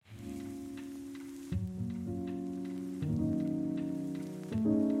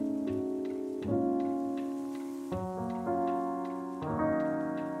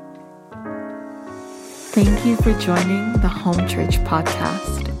Thank you for joining the Home Church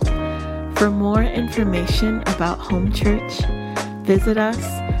podcast. For more information about Home Church, visit us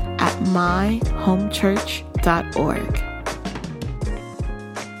at myhomechurch.org.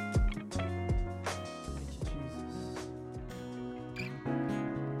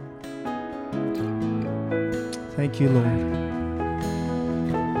 Thank you, Lord.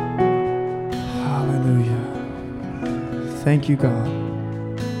 Hallelujah. Thank you, God.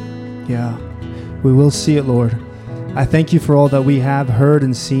 Yeah, we will see it, Lord. I thank you for all that we have heard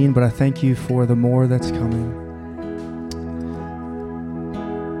and seen, but I thank you for the more that's coming.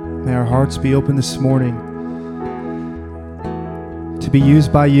 May our hearts be open this morning to be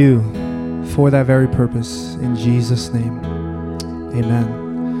used by you for that very purpose. In Jesus' name,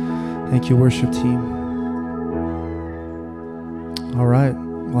 amen. Thank you, worship team. All right.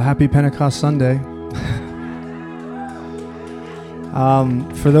 Well, happy Pentecost Sunday.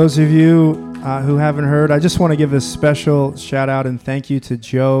 For those of you who haven't heard, I just want to give a special shout out and thank you to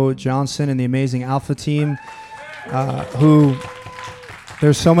Joe Johnson and the amazing Alpha team, who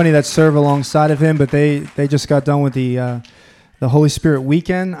there's so many that serve alongside of him, but they just got done with the Holy Spirit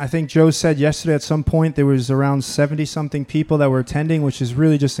weekend. I think Joe said yesterday at some point there was around 70-something people that were attending, which is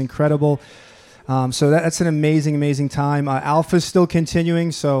really just incredible. So that's an amazing, amazing time. Alpha's still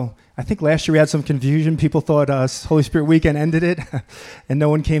continuing, so I think last year we had some confusion. People thought Holy Spirit Weekend ended it, and no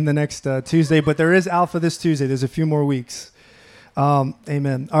one came the next Tuesday. But there is Alpha this Tuesday. There's a few more weeks.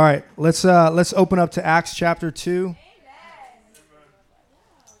 Amen. All right, let's open up to Acts chapter 2.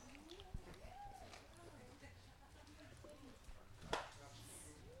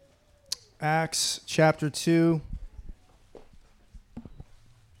 Acts chapter 2.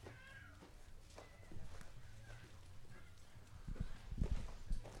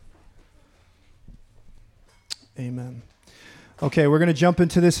 Amen. Okay, we're going to jump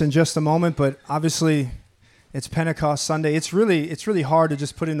into this in just a moment, but obviously it's Pentecost Sunday. It's really hard to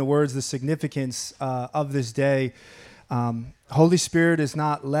just put into words the significance of this day. Holy Spirit is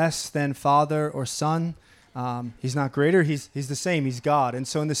not less than Father or Son. He's not greater. He's the same. He's God. And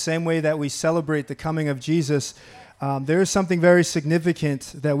so in the same way that we celebrate the coming of Jesus, there is something very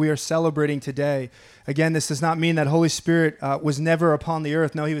significant that we are celebrating today. Again, this does not mean that Holy Spirit was never upon the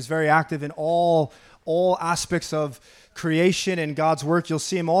earth. No, he was very active in all aspects of creation and God's work. You'll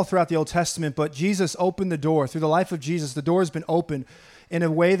see him all throughout the Old Testament, but Jesus opened the door. Through the life of Jesus, the door has been opened in a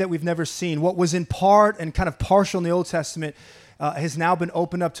way that we've never seen. What was in part and kind of partial in the Old Testament has now been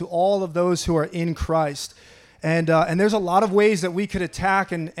opened up to all of those who are in Christ. And there's a lot of ways that we could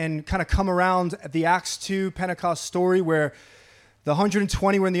attack and kind of come around the Acts 2 Pentecost story where the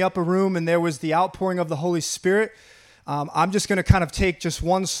 120 were in the upper room and there was the outpouring of the Holy Spirit. I'm just going to kind of take just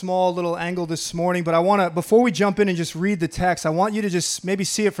one small little angle this morning, but I want to, before we jump in and just read the text, I want you to just maybe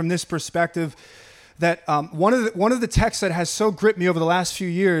see it from this perspective, that one of the texts that has so gripped me over the last few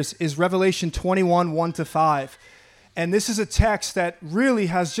years is Revelation 21, 1-5. And this is a text that really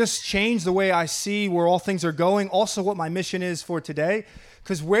has just changed the way I see where all things are going, also what my mission is for today,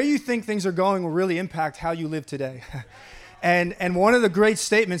 because where you think things are going will really impact how you live today. And one of the great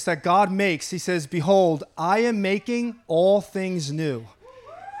statements that God makes, he says, "Behold, I am making all things new."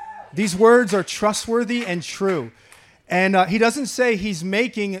 These words are trustworthy and true. And he doesn't say he's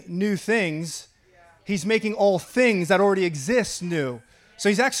making new things. He's making all things that already exist new. So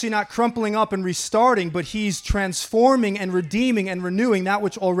he's actually not crumpling up and restarting, but he's transforming and redeeming and renewing that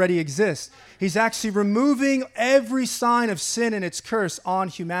which already exists. He's actually removing every sign of sin and its curse on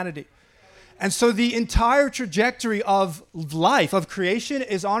humanity. And so the entire trajectory of life, of creation,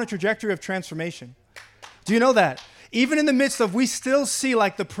 is on a trajectory of transformation. Do you know that? Even in the midst of, we still see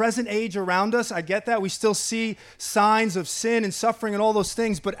like the present age around us, I get that, we still see signs of sin and suffering and all those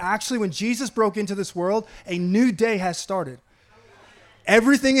things, but actually when Jesus broke into this world, a new day has started.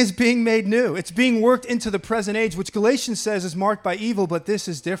 Everything is being made new. It's being worked into the present age, which Galatians says is marked by evil, but this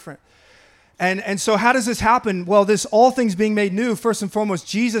is different. And so how does this happen? Well, this all things being made new, first and foremost,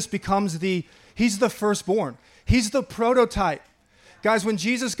 Jesus becomes he's the firstborn. He's the prototype. Guys, when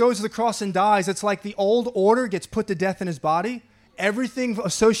Jesus goes to the cross and dies, it's like the old order gets put to death in his body. Everything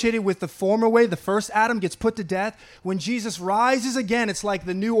associated with the former way, the first Adam, gets put to death. When Jesus rises again, it's like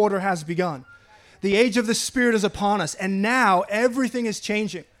the new order has begun. The age of the Spirit is upon us, and now everything is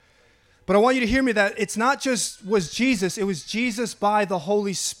changing. But I want you to hear me that it's not just was Jesus, it was Jesus by the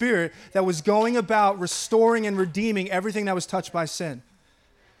Holy Spirit that was going about restoring and redeeming everything that was touched by sin.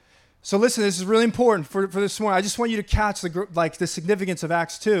 So listen, this is really important for this morning. I just want you to catch the significance of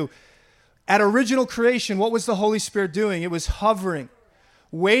Acts 2. At original creation, what was the Holy Spirit doing? It was hovering,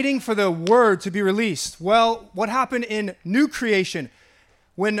 waiting for the word to be released. Well, what happened in new creation?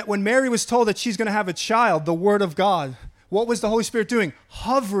 When Mary was told that she's going to have a child, the Word of God, what was the Holy Spirit doing?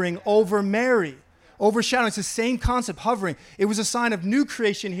 Hovering over Mary, overshadowing. It's the same concept, hovering. It was a sign of new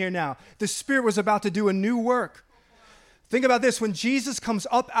creation here now. The Spirit was about to do a new work. Think about this. When Jesus comes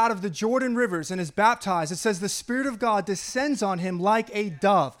up out of the Jordan rivers and is baptized, it says the Spirit of God descends on him like a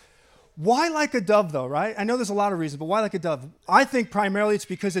dove. Why like a dove, though, right? I know there's a lot of reasons, but why like a dove? I think primarily it's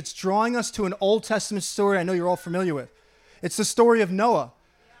because it's drawing us to an Old Testament story I know you're all familiar with. It's the story of Noah,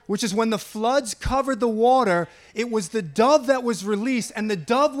 which is when the floods covered the water, it was the dove that was released, and the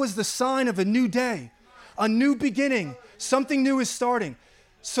dove was the sign of a new day, a new beginning. Something new is starting.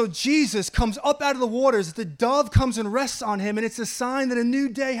 So Jesus comes up out of the waters, the dove comes and rests on him, and it's a sign that a new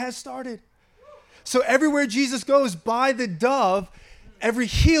day has started. So everywhere Jesus goes, by the dove, every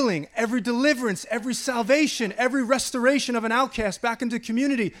healing, every deliverance, every salvation, every restoration of an outcast back into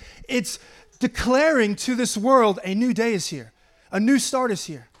community, it's declaring to this world a new day is here. A new start is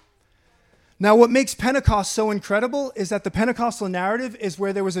here. Now, what makes Pentecost so incredible is that the Pentecostal narrative is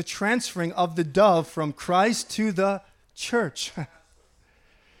where there was a transferring of the dove from Christ to the church.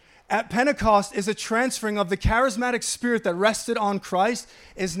 At Pentecost is a transferring of the charismatic spirit that rested on Christ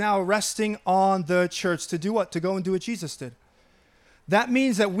is now resting on the church. To do what? To go and do what Jesus did. That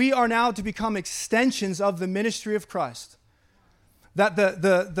means that we are now to become extensions of the ministry of Christ. That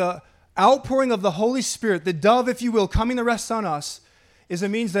the outpouring of the Holy Spirit, the dove, if you will, coming to rest on us, it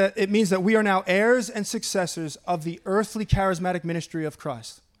means that we are now heirs and successors of the earthly charismatic ministry of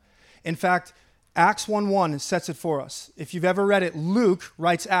Christ. In fact, Acts 1:1 sets it for us. If you've ever read it, Luke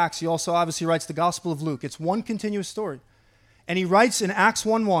writes Acts. He also obviously writes the Gospel of Luke. It's one continuous story. And he writes in Acts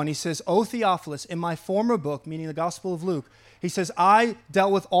 1:1, he says, "O Theophilus, in my former book," meaning the Gospel of Luke, he says, "I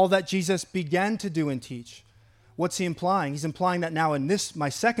dealt with all that Jesus began to do and teach." What's he implying? He's implying that now in this, my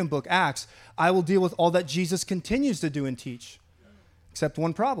second book, Acts, I will deal with all that Jesus continues to do and teach. Except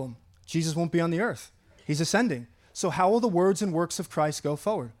one problem. Jesus won't be on the earth. He's ascending. So how will the words and works of Christ go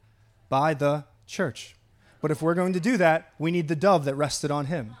forward? By the church. But if we're going to do that, we need the dove that rested on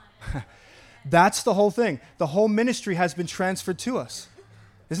him. That's the whole thing. The whole ministry has been transferred to us.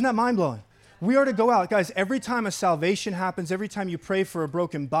 Isn't that mind-blowing? We are to go out. Guys, every time a salvation happens, every time you pray for a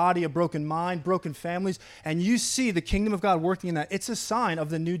broken body, a broken mind, broken families, and you see the kingdom of God working in that, it's a sign of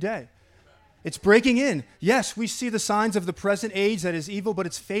the new day. It's breaking in. Yes, we see the signs of the present age that is evil, but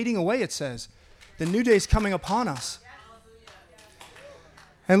it's fading away, it says. The new day is coming upon us.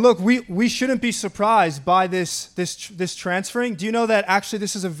 And look, we shouldn't be surprised by this transferring. Do you know that actually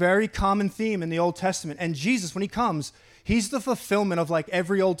this is a very common theme in the Old Testament? And Jesus, when he comes, he's the fulfillment of like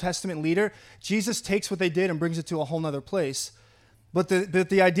every Old Testament leader. Jesus takes what they did and brings it to a whole nother place. But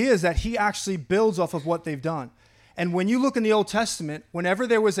the idea is that he actually builds off of what they've done. And when you look in the Old Testament, whenever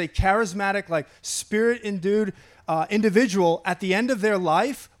there was a charismatic, like spirit-endued individual, at the end of their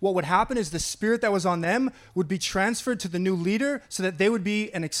life, what would happen is the spirit that was on them would be transferred to the new leader so that they would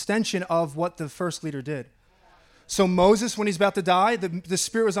be an extension of what the first leader did. So Moses, when he's about to die, the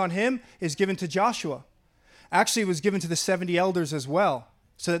spirit was on him, is given to Joshua. Actually, it was given to the 70 elders as well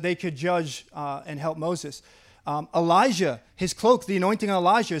so that they could judge and help Moses. Elijah, his cloak, the anointing on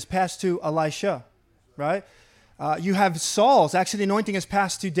Elijah is passed to Elisha, right? You have Saul's, actually the anointing is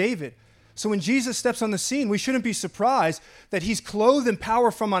passed to David. So when Jesus steps on the scene, we shouldn't be surprised that he's clothed in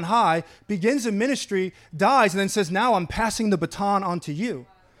power from on high, begins a ministry, dies, and then says, now I'm passing the baton on to you.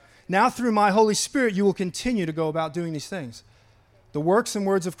 Now through my Holy Spirit, you will continue to go about doing these things. The works and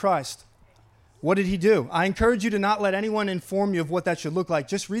words of Christ. What did he do? I encourage you to not let anyone inform you of what that should look like.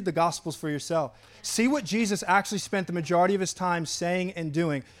 Just read the Gospels for yourself. See what Jesus actually spent the majority of his time saying and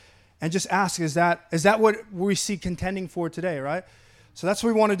doing. And just ask, is that what we see contending for today, right? So that's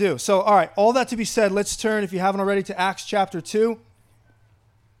what we want to do. So, all right, all that to be said, let's turn, if you haven't already, to Acts chapter 2.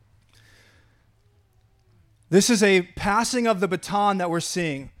 This is a passing of the baton that we're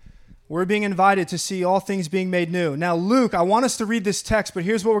seeing. We're being invited to see all things being made new. Now, Luke, I want us to read this text, but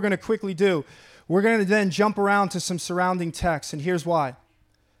here's what we're going to quickly do. We're going to then jump around to some surrounding texts, and here's why.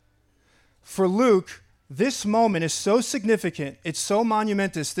 For Luke, this moment is so significant, it's so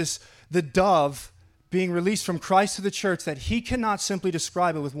monumentous, the dove being released from Christ to the church, that he cannot simply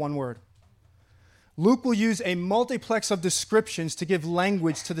describe it with one word. Luke will use a multiplex of descriptions to give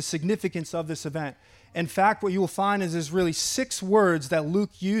language to the significance of this event. In fact, what you will find is there's really 6 words that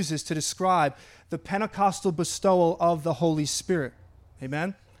Luke uses to describe the Pentecostal bestowal of the Holy Spirit.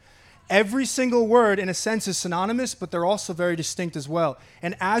 Amen? Every single word, in a sense, is synonymous, but they're also very distinct as well.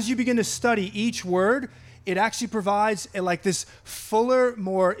 And as you begin to study each word, it actually provides this fuller,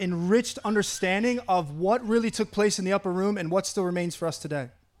 more enriched understanding of what really took place in the upper room and what still remains for us today.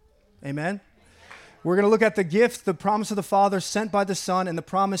 Amen? We're going to look at the gift, the promise of the Father sent by the Son, and the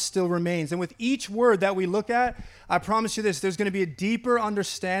promise still remains. And with each word that we look at, I promise you this, there's going to be a deeper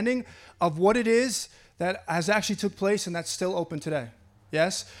understanding of what it is that has actually took place and that's still open today.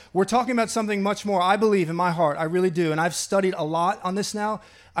 Yes? We're talking about something much more, I believe, in my heart. I really do. And I've studied a lot on this now.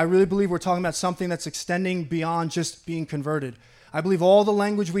 I really believe we're talking about something that's extending beyond just being converted. I believe all the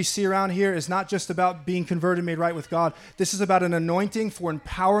language we see around here is not just about being converted, made right with God. This is about an anointing for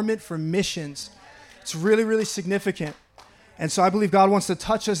empowerment for missions. It's really, really significant. And so I believe God wants to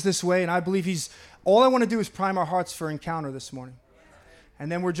touch us this way, and I believe all I want to do is prime our hearts for encounter this morning.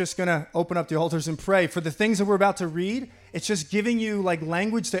 And then we're just going to open up the altars and pray. For the things that we're about to read, it's just giving you like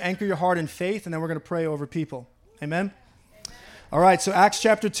language to anchor your heart in faith, and then we're going to pray over people. Amen? All right, so Acts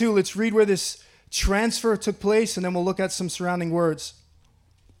chapter 2, let's read where this transfer took place, and then we'll look at some surrounding words.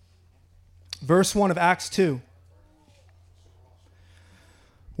 Verse 1 of Acts 2.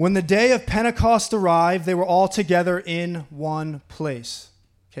 When the day of Pentecost arrived, they were all together in one place.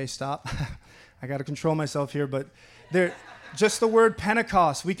 Okay, stop. I got to control myself here, but just the word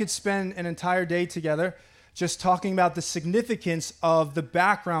Pentecost, we could spend an entire day together just talking about the significance of the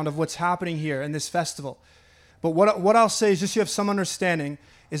background of what's happening here in this festival. But what I'll say is, just so you have some understanding,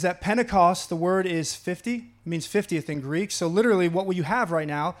 is that Pentecost, the word is 50. It means 50th in Greek. So literally what you have right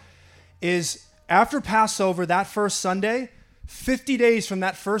now is after Passover, that first Sunday, 50 days from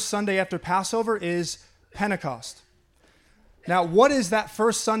that first Sunday after Passover is Pentecost. Now, what is that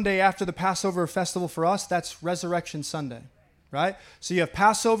first Sunday after the Passover festival for us? That's Resurrection Sunday, right? So you have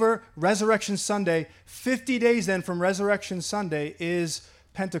Passover, Resurrection Sunday. 50 days then from Resurrection Sunday is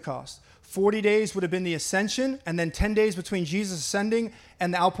Pentecost. 40 days would have been the Ascension, and then 10 days between Jesus ascending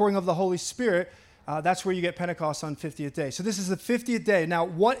and the outpouring of the Holy Spirit. That's where you get Pentecost on 50th day. So this is the 50th day. Now,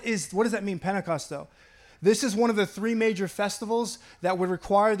 what does that mean, Pentecost, though? This is one of the three major festivals that would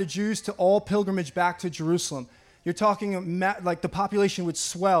require the Jews to all pilgrimage back to Jerusalem. You're talking like the population would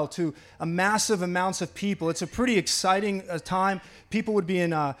swell to a massive amounts of people. It's a pretty exciting time. People would be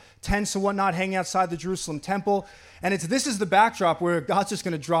in tents and whatnot, hanging outside the Jerusalem temple. And this is the backdrop where God's just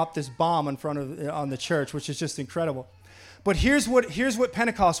going to drop this bomb on the church, which is just incredible. But here's what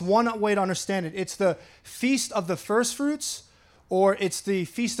Pentecost, one way to understand it. It's the Feast of the First Fruits, or it's the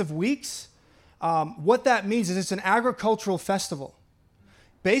Feast of Weeks. What that means is it's an agricultural festival.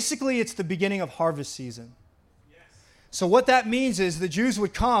 Basically, it's the beginning of harvest season. So what that means is the Jews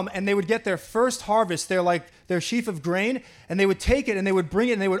would come and they would get their first harvest, their sheaf of grain, and they would take it and they would bring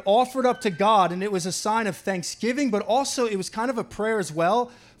it and they would offer it up to God, and it was a sign of thanksgiving, but also it was kind of a prayer as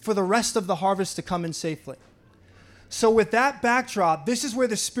well for the rest of the harvest to come in safely. So with that backdrop, this is where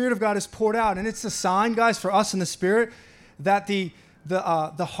the Spirit of God is poured out, and it's a sign, guys, for us in the Spirit that the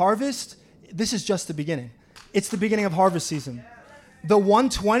harvest, this is just the beginning. It's the beginning of harvest season. The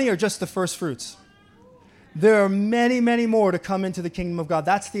 120 are just the first fruits. There are many, many more to come into the kingdom of God.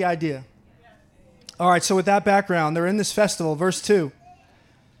 That's the idea. All right, so with that background, they're in this festival. Verse 2.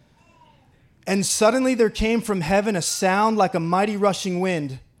 And suddenly there came from heaven a sound like a mighty rushing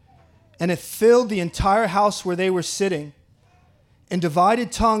wind, and it filled the entire house where they were sitting. And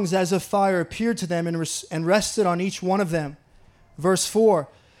divided tongues as of fire appeared to them and rested on each one of them. Verse 4.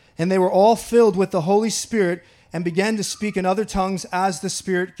 And they were all filled with the Holy Spirit and began to speak in other tongues as the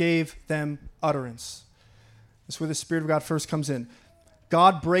Spirit gave them utterance. That's where the Spirit of God first comes in.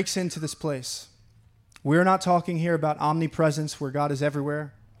 God breaks into this place. We're not talking here about omnipresence where God is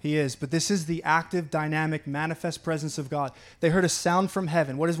everywhere. He is. But this is the active, dynamic, manifest presence of God. They heard a sound from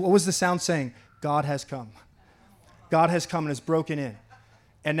heaven. What was the sound saying? God has come. God has come and has broken in.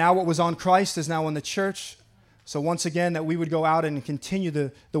 And now what was on Christ is now on the church. So once again, that we would go out and continue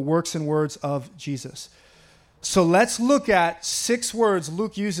the works and words of Jesus. So let's look at 6 words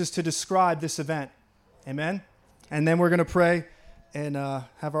Luke uses to describe this event. Amen? And then we're going to pray and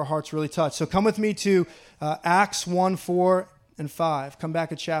have our hearts really touched. So come with me to Acts 1, 4, and 5. Come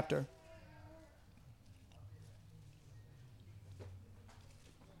back a chapter.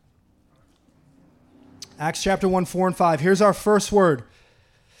 Acts chapter 1, 4, and 5. Here's our first word.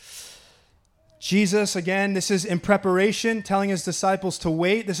 Jesus, again, this is in preparation, telling his disciples to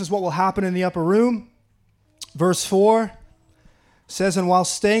wait. This is what will happen in the upper room. Verse 4 says, and while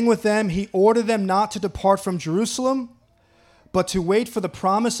staying with them, he ordered them not to depart from Jerusalem, but to wait for the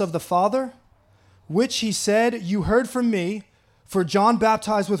promise of the Father, which he said, you heard from me, for John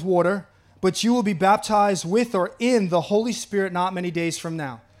baptized with water, but you will be baptized with or in the Holy Spirit not many days from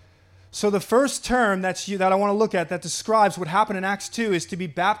now. So the first term that I want to look at that describes what happened in Acts 2 is to be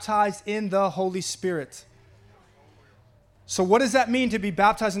baptized in the Holy Spirit. So what does that mean to be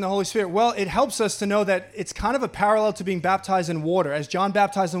baptized in the Holy Spirit? Well, it helps us to know that it's kind of a parallel to being baptized in water. As John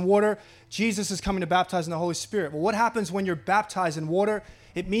baptized in water, Jesus is coming to baptize in the Holy Spirit. Well, what happens when you're baptized in water?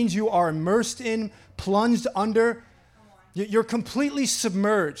 It means you are immersed in, plunged under. You're completely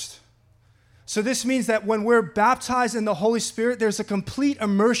submerged. So this means that when we're baptized in the Holy Spirit, there's a complete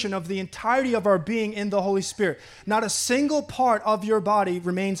immersion of the entirety of our being in the Holy Spirit. Not a single part of your body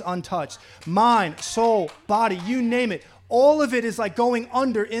remains untouched. Mind, soul, body, you name it. All of it is like going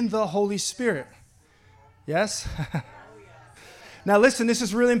under in the Holy Spirit. Yes? Now listen, this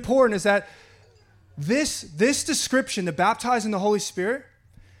is really important, is that this description, the baptized in the Holy Spirit,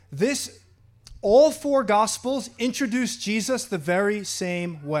 all four Gospels introduce Jesus the very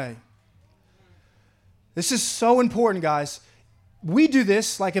same way. This is so important, guys. We do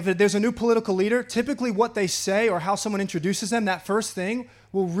this, like if there's a new political leader, typically what they say or how someone introduces them, that first thing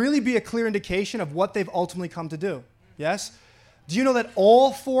will really be a clear indication of what they've ultimately come to do. Yes? Do you know that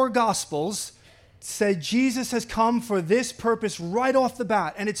all four Gospels say Jesus has come for this purpose right off the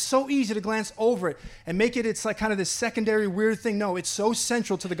bat? And it's so easy to glance over it and make it's like kind of this secondary weird thing. No, it's so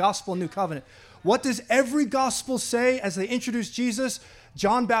central to the Gospel and New Covenant. What does every Gospel say as they introduce Jesus?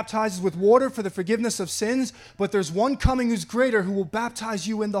 John baptizes with water for the forgiveness of sins, but there's one coming who's greater who will baptize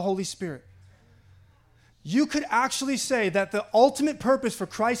you in the Holy Spirit. You could actually say that the ultimate purpose for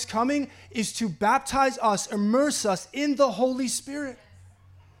Christ's coming is to baptize us, immerse us in the Holy Spirit.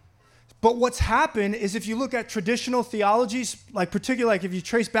 But what's happened is if you look at traditional theologies, like particularly like if you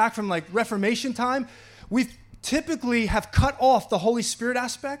trace back from like Reformation time, we typically have cut off the Holy Spirit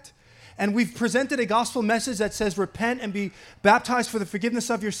aspect, and we've presented a gospel message that says repent and be baptized for the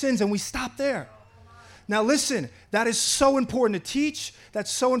forgiveness of your sins, and we stop there. Now listen, that is so important to teach,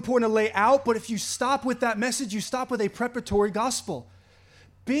 that's so important to lay out, but if you stop with that message, you stop with a preparatory gospel.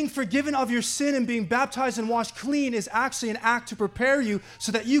 Being forgiven of your sin and being baptized and washed clean is actually an act to prepare you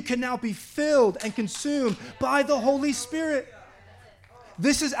so that you can now be filled and consumed by the Holy Spirit.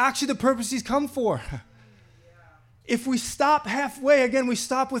 This is actually the purpose he's come for. If we stop halfway, again, we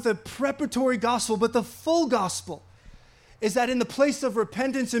stop with a preparatory gospel, but the full gospel is that in the place of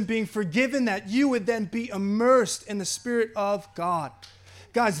repentance and being forgiven, that you would then be immersed in the Spirit of God.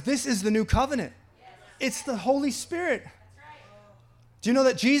 Guys, this is the new covenant. It's the Holy Spirit. Do you know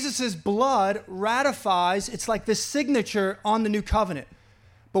that Jesus' blood ratifies, it's like this signature on the new covenant.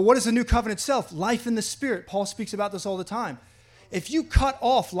 But what is the new covenant itself? Life in the Spirit. Paul speaks about this all the time. If you cut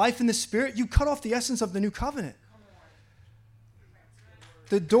off life in the Spirit, you cut off the essence of the new covenant.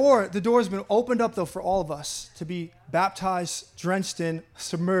 The door has been opened up, though, for all of us to be baptized, drenched in,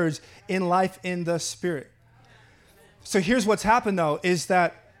 submerged in life in the Spirit. So here's what's happened, though, is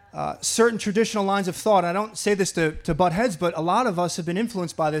that certain traditional lines of thought, and I don't say this to butt heads, but a lot of us have been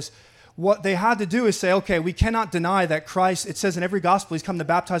influenced by this. What they had to do is say, okay, we cannot deny that Christ, it says in every gospel, he's come to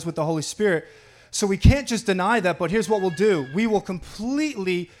baptize with the Holy Spirit. So we can't just deny that, but here's what we'll do. We will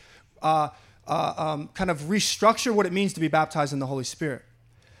completely kind of restructure what it means to be baptized in the Holy Spirit.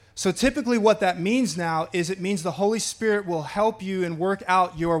 So typically what that means now is it means the Holy Spirit will help you and work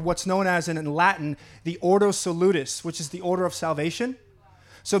out your what's known as in Latin, the Ordo Salutis, which is the order of salvation.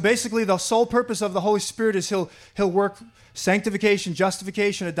 So basically the sole purpose of the Holy Spirit is he'll work sanctification,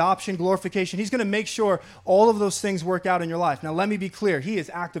 justification, adoption, glorification. He's going to make sure all of those things work out in your life. Now let me be clear, he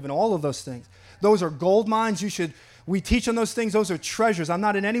is active in all of those things. Those are gold mines. We teach on those things. Those are treasures. I'm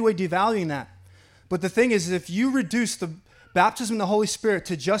not in any way devaluing that. But the thing is if you reduce the baptism in the Holy Spirit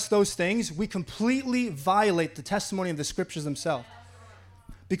to just those things, we completely violate the testimony of the scriptures themselves.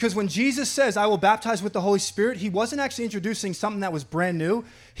 Because when Jesus says, I will baptize with the Holy Spirit, he wasn't actually introducing something that was brand new.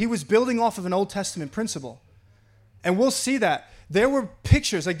 He was building off of an Old Testament principle. And we'll see that. There were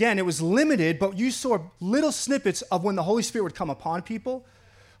pictures, again, it was limited, but you saw little snippets of when the Holy Spirit would come upon people.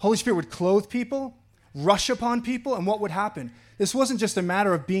 Holy Spirit would clothe people, rush upon people, and what would happen? This wasn't just a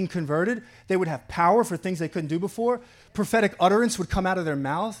matter of being converted. They would have power for things they couldn't do before. Prophetic utterance would come out of their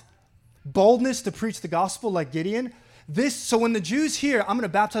mouth. Boldness to preach the gospel like Gideon. So when the Jews hear, I'm going to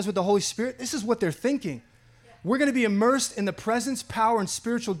baptize with the Holy Spirit, this is what they're thinking. We're going to be immersed in the presence, power, and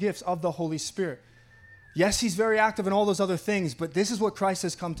spiritual gifts of the Holy Spirit. Yes, he's very active in all those other things, but this is what Christ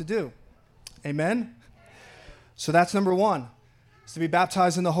has come to do. Amen? So that's number one, is to be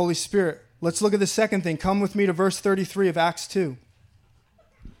baptized in the Holy Spirit. Let's look at the second thing. Come with me to verse 33 of Acts 2.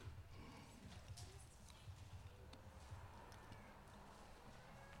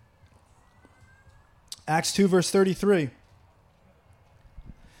 Acts 2, verse 33.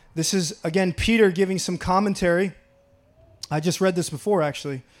 This is, again, Peter giving some commentary. I just read this before,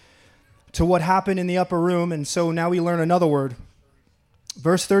 actually, to what happened in the upper room, and so now we learn another word.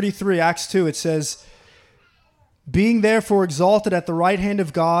 Verse 33, Acts 2, it says, being therefore exalted at the right hand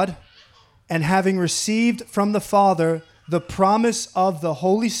of God, and having received from the Father the promise of the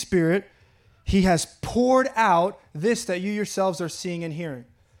Holy Spirit, he has poured out this that you yourselves are seeing and hearing.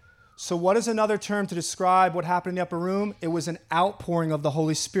 So what is another term to describe what happened in the upper room? It was an outpouring of the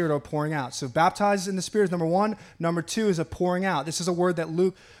Holy Spirit, or pouring out. So baptized in the Spirit is number one. Number two is a pouring out. This is a word that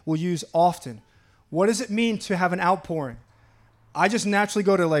Luke will use often. What does it mean to have an outpouring? I just naturally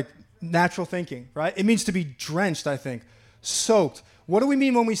go to like natural thinking, right? It means to be drenched, I think, soaked. What do we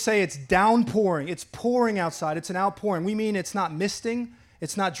mean when we say it's downpouring? It's pouring outside. It's an outpouring. We mean it's not misting.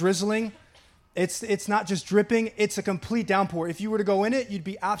 It's not drizzling. It's not just dripping. It's a complete downpour. If you were to go in it, you'd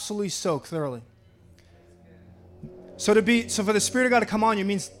be absolutely soaked thoroughly. So for the Spirit of God to come on you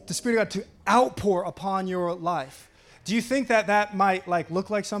means the Spirit of God to outpour upon your life. Do you think that might like look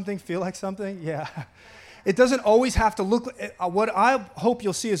like something, feel like something? Yeah. It doesn't always have to look. What I hope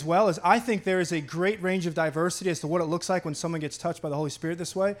you'll see as well is I think there is a great range of diversity as to what it looks like when someone gets touched by the Holy Spirit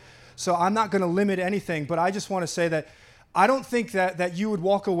this way. So I'm not going to limit anything, but I just want to say that I don't think that you would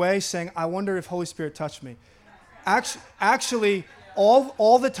walk away saying, I wonder if Holy Spirit touched me. Actually,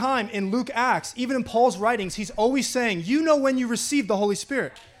 all the time in Luke Acts, even in Paul's writings, he's always saying, you know when you received the Holy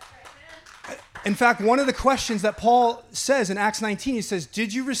Spirit. In fact, one of the questions that Paul says in Acts 19, he says,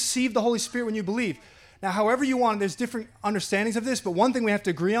 did you receive the Holy Spirit when you believed? Now, however you want, there's different understandings of this, but one thing we have to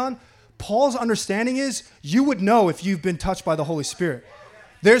agree on, Paul's understanding is you would know if you've been touched by the Holy Spirit.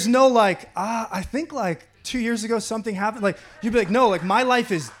 There's no like, I think like 2 years ago something happened. Like, you'd be like, no, like my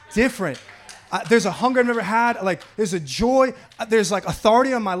life is different. There's a hunger I've never had. Like, there's a joy. There's like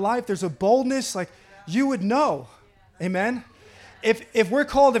authority on my life. There's a boldness. Like, you would know. Amen? If we're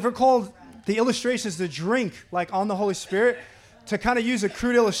called, the illustration is to drink like on the Holy Spirit, to kind of use a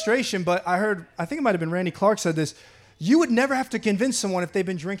crude illustration, but I think it might have been Randy Clark said this, you would never have to convince someone if they've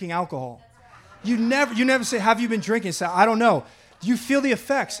been drinking alcohol. You never say, have you been drinking? Say, I don't know. You feel the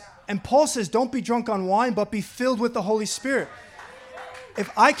effects. And Paul says, don't be drunk on wine, but be filled with the Holy Spirit. If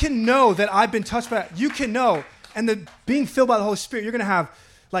I can know that I've been touched by that, you can know. And being filled by the Holy Spirit, you're going to have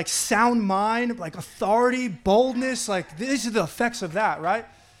like sound mind, like authority, boldness. Like these are the effects of that, right?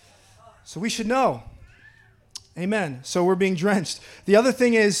 So we should know. Amen. So we're being drenched. The other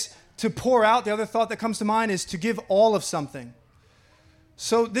thing is to pour out. The other thought that comes to mind is to give all of something.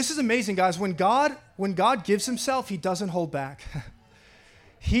 So this is amazing, guys. When God gives himself, he doesn't hold back.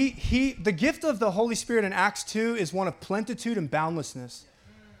 The gift of the Holy Spirit in Acts 2 is one of plenitude and boundlessness.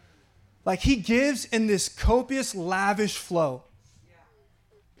 Like he gives in this copious, lavish flow.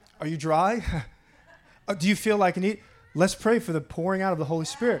 Are you dry? Do you feel like need? Let's pray for the pouring out of the Holy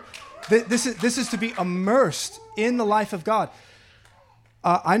Spirit. This is to be immersed in the life of God.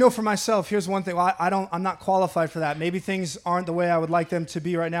 I know for myself, here's one thing. Well, I'm not qualified for that. Maybe things aren't the way I would like them to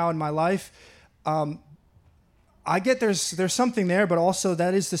be right now in my life. I get there's something there, but also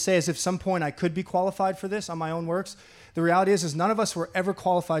that is to say as if some point I could be qualified for this on my own works. The reality is none of us were ever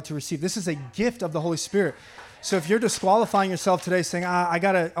qualified to receive. This is a gift of the Holy Spirit. So if you're disqualifying yourself today saying, I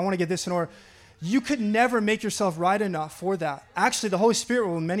want to get this in order, you could never make yourself right enough for that. Actually, the Holy Spirit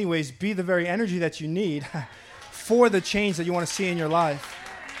will in many ways be the very energy that you need for the change that you want to see in your life.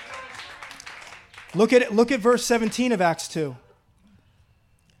 Look at verse 17 of Acts 2.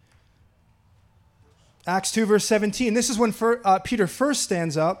 Acts 2, verse 17. This is when Peter first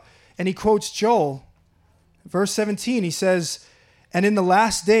stands up and he quotes Joel. Verse 17, he says, and in the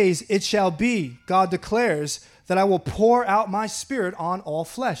last days it shall be, God declares, that I will pour out my Spirit on all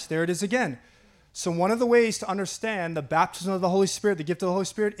flesh. There it is again. So one of the ways to understand the baptism of the Holy Spirit, the gift of the Holy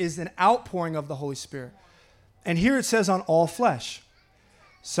Spirit, is an outpouring of the Holy Spirit. And here it says on all flesh.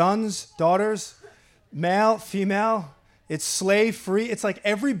 Sons, daughters, male, female, it's slave free. It's like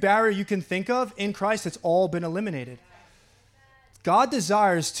every barrier you can think of in Christ, it's all been eliminated. God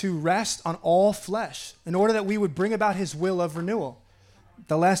desires to rest on all flesh in order that we would bring about his will of renewal.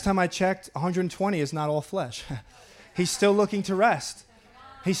 The last time I checked, 120 is not all flesh. He's still looking to rest.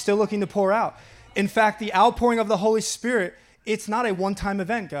 He's still looking to pour out. In fact, the outpouring of the Holy Spirit, it's not a one-time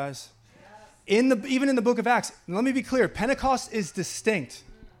event, guys. Even in the book of Acts, let me be clear, Pentecost is distinct.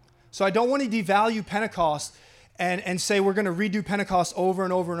 So I don't want to devalue Pentecost and say we're going to redo Pentecost over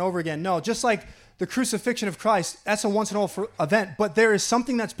and over and over again. No, just like the crucifixion of Christ, that's a once-in-a-while event, but there is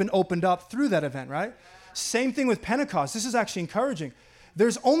something that's been opened up through that event, right? Same thing with Pentecost. This is actually encouraging.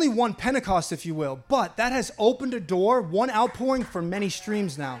 There's only one Pentecost, if you will, but that has opened a door, one outpouring for many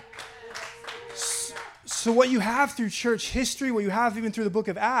streams now. So what you have through church history, what you have even through the book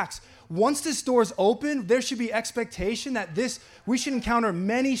of Acts, once this door is open, there should be expectation that we should encounter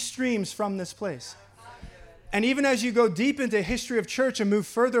many streams from this place. And even as you go deep into history of church and move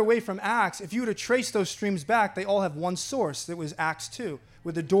further away from Acts, if you were to trace those streams back, they all have one source. It was Acts 2,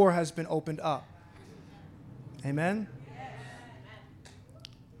 where the door has been opened up. Amen?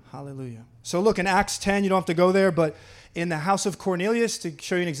 Hallelujah. So look, in Acts 10, you don't have to go there, but in the house of Cornelius, to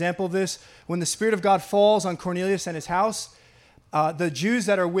show you an example of this, when the Spirit of God falls on Cornelius and his house, the Jews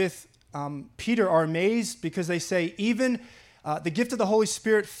that are with Peter are amazed because they say even the gift of the Holy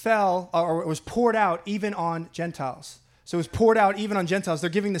Spirit fell or was poured out even on Gentiles. So it was poured out even on Gentiles. They're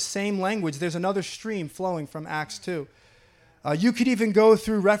giving the same language. There's another stream flowing from Acts 2. You could even go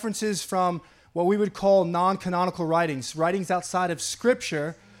through references from what we would call non-canonical writings, writings outside of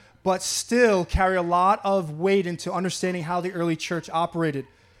Scripture, but still carry a lot of weight into understanding how the early church operated.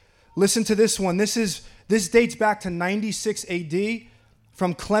 Listen to this one. This dates back to 96 AD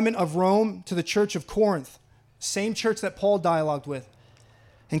from Clement of Rome to the church of Corinth, same church that Paul dialogued with.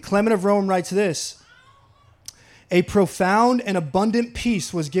 And Clement of Rome writes this: "A profound and abundant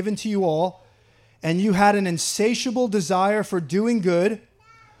peace was given to you all, and you had an insatiable desire for doing good,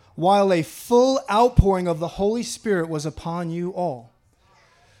 while a full outpouring of the Holy Spirit was upon you all."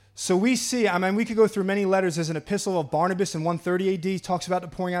 So we see, we could go through many letters. There's an epistle of Barnabas in 130 AD, talks about the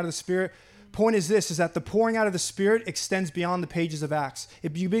pouring out of the Spirit. Point is this, is that the pouring out of the Spirit extends beyond the pages of Acts.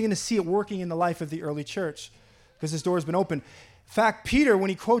 You begin to see it working in the life of the early church because this door has been opened. In fact, Peter, when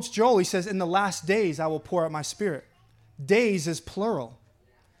he quotes Joel, he says, "In the last days I will pour out my Spirit." Days is plural,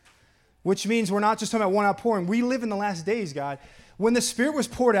 which means we're not just talking about one outpouring. We live in the last days, God. When the Spirit was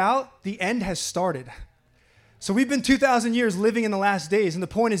poured out, the end has started. So we've been 2,000 years living in the last days, and the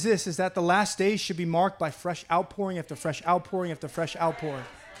point is this, is that the last days should be marked by fresh outpouring after fresh outpouring after fresh outpouring.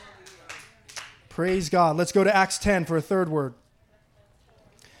 Praise God. Let's go to Acts 10 for a third word.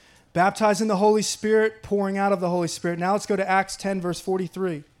 Baptized in the Holy Spirit, pouring out of the Holy Spirit. Now let's go to Acts 10, verse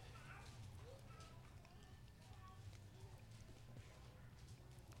 43.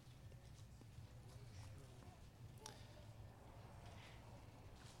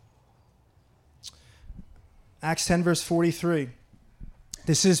 Acts 10, verse 43.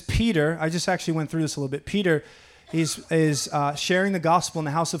 This is Peter. I just actually went through this a little bit. Peter is sharing the gospel in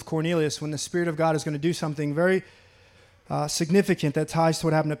the house of Cornelius when the Spirit of God is going to do something very significant that ties to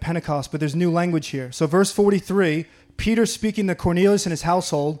what happened at Pentecost, but there's new language here. So verse 43, Peter speaking to Cornelius and his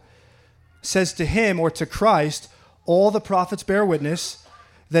household says to him, or to Christ, "All the prophets bear witness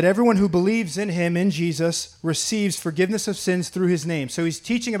that everyone who believes in him, in Jesus, receives forgiveness of sins through his name." So he's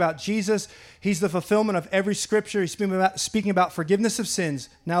teaching about Jesus. He's the fulfillment of every scripture. He's speaking about forgiveness of sins.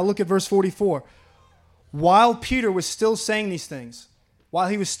 Now look at verse 44. While Peter was still saying these things, while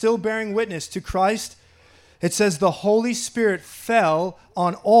he was still bearing witness to Christ, it says the Holy Spirit fell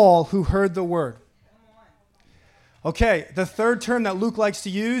on all who heard the word. Okay, the third term that Luke likes to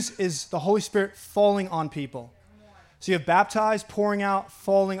use is the Holy Spirit falling on people. So you have baptized, pouring out,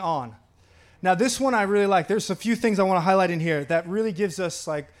 falling on. Now this one I really like. There's a few things I want to highlight in here that really gives us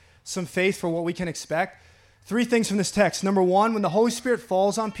some faith for what we can expect. 3 things from this text. Number 1, when the Holy Spirit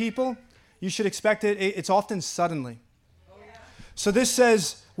falls on people, you should expect it's often suddenly. So this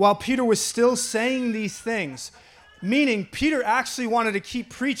says, while Peter was still saying these things, meaning Peter actually wanted to keep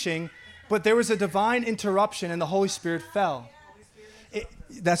preaching, but there was a divine interruption and the Holy Spirit fell.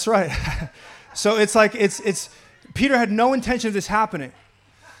 That's right. So it's Peter had no intention of this happening.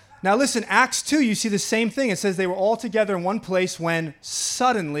 Now listen, Acts 2, you see the same thing. It says they were all together in one place when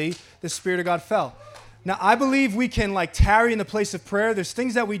suddenly the Spirit of God fell. Now I believe we can tarry in the place of prayer. There's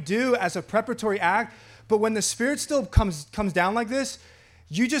things that we do as a preparatory act, but when the Spirit still comes down like this,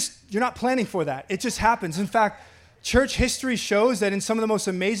 you're not planning for that. It just happens. In fact, church history shows that in some of the most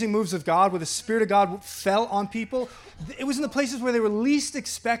amazing moves of God, where the Spirit of God fell on people, it was in the places where they were least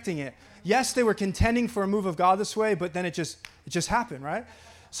expecting it. Yes, they were contending for a move of God this way, but then it just happened, right?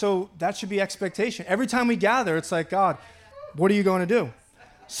 So that should be expectation. Every time we gather, it's like, God, what are you going to do?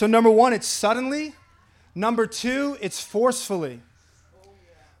 So number 1, it's suddenly. Number 2, it's forcefully.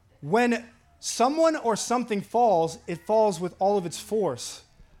 When someone or something falls, it falls with all of its force,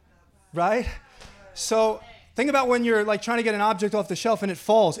 right? So think about when you're trying to get an object off the shelf and it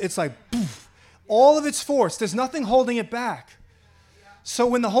falls. It's like, poof, all of its force. There's nothing holding it back. So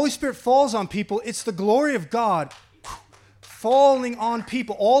when the Holy Spirit falls on people, it's the glory of God falling on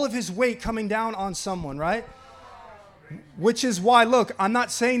people, all of his weight coming down on someone, right? Which is why, look, I'm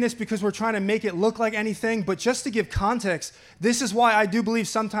not saying this because we're trying to make it look like anything, but just to give context, this is why I do believe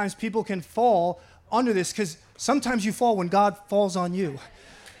sometimes people can fall under this, because sometimes you fall when God falls on you.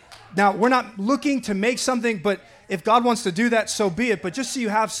 Now, we're not looking to make something, but if God wants to do that, so be it. But just so you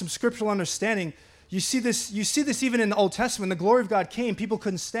have some scriptural understanding, you see this even in the Old Testament. The glory of God came, people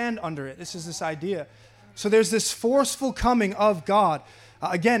couldn't stand under it. This is this idea. So there's this forceful coming of God.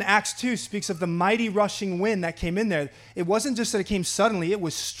 Again, Acts 2 speaks of the mighty rushing wind that came in there. It wasn't just that it came suddenly, it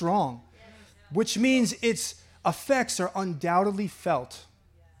was strong, which means its effects are undoubtedly felt,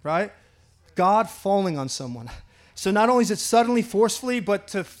 right? God falling on someone. So not only is it suddenly, forcefully, but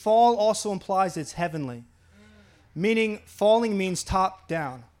to fall also implies it's heavenly. Meaning, falling means top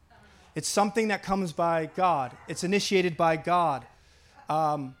down. It's something that comes by God. It's initiated by God.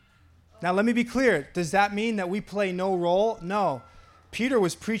 Now, let me be clear. Does that mean that we play no role? No. Peter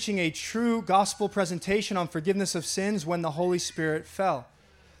was preaching a true gospel presentation on forgiveness of sins when the Holy Spirit fell.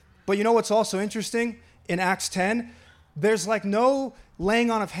 But you know what's also interesting? In Acts 10, there's like no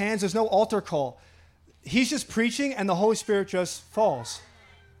laying on of hands. There's no altar call. He's just preaching and the Holy Spirit just falls.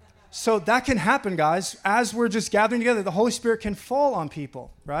 So that can happen, guys. As we're just gathering together, the Holy Spirit can fall on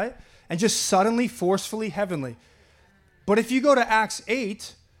people, right? And just suddenly, forcefully, heavenly. But if you go to Acts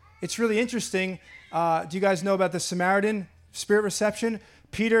 8, it's really interesting. Do you guys know about the Samaritan Spirit reception?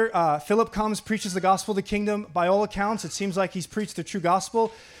 Philip comes, preaches the gospel of the kingdom. By all accounts, it seems like he's preached the true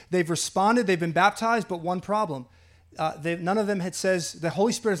gospel. They've responded, they've been baptized, but one problem. None of them says the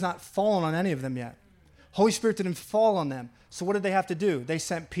Holy Spirit has not fallen on any of them yet. Holy Spirit didn't fall on them. So what did they have to do? They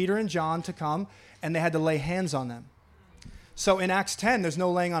sent Peter and John to come, and they had to lay hands on them. So in Acts 10, there's no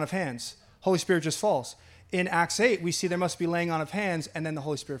laying on of hands. Holy Spirit just falls. In Acts 8, we see there must be laying on of hands, and then the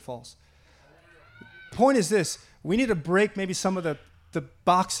Holy Spirit falls. Point is this. We need to break maybe some of the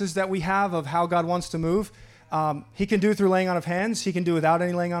boxes that we have of how God wants to move. He can do it through laying on of hands. He can do it without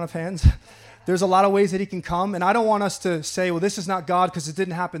any laying on of hands. There's a lot of ways that he can come, and I don't want us to say, well, this is not God because it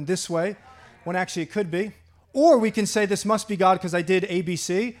didn't happen this way, when actually it could be. Or we can say this must be God because I did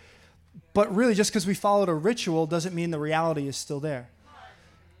ABC, but really just because we followed a ritual doesn't mean the reality is still there.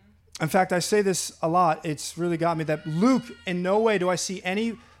 In fact, I say this a lot. It's really got me that Luke, in no way do I see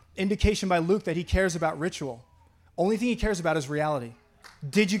any indication by Luke that he cares about ritual. Only thing he cares about is reality.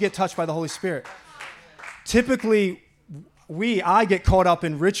 Did you get touched by the Holy Spirit? Typically, I get caught up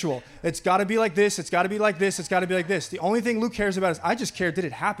in ritual. It's got to be like this. It's got to be like this. It's got to be like this. The only thing Luke cares about is, I just care, did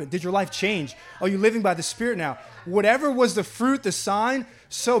it happen? Did your life change? Are you living by the Spirit now? Whatever was the fruit, the sign,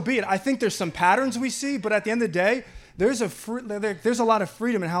 so be it. I think there's some patterns we see, but at the end of the day, there's a lot of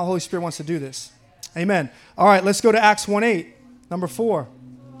freedom in how Holy Spirit wants to do this. Amen. All right, let's go to Acts 1:8, number 4.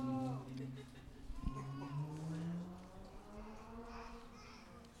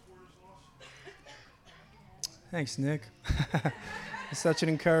 Thanks, Nick. It's such an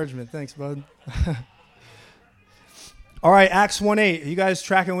encouragement. Thanks, bud. All right, Acts 1:8. Are you guys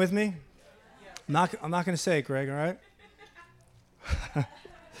tracking with me? I'm not going to say it, Greg, all right?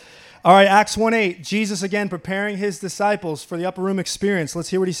 All right, Acts 1:8. Jesus, again, preparing his disciples for the upper room experience. Let's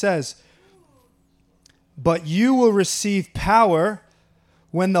hear what he says. But you will receive power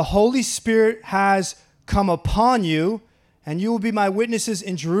when the Holy Spirit has come upon you, and you will be my witnesses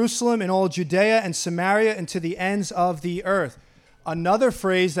in Jerusalem, in all Judea and Samaria, and to the ends of the earth. Another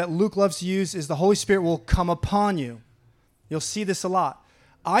phrase that Luke loves to use is the Holy Spirit will come upon you. You'll see this a lot.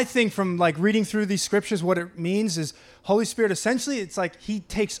 I think from like reading through these scriptures, what it means is Holy Spirit, essentially, it's like he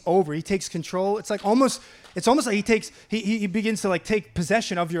takes over. He takes control. It's almost like he begins to like take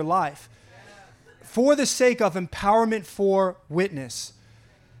possession of your life for the sake of empowerment for witness.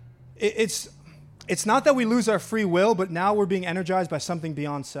 It's not that we lose our free will, but now we're being energized by something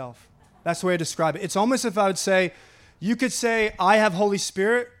beyond self. That's the way I describe it. It's almost if I would say, you could say, I have Holy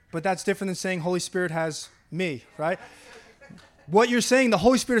Spirit, but that's different than saying Holy Spirit has me, right? What you're saying, the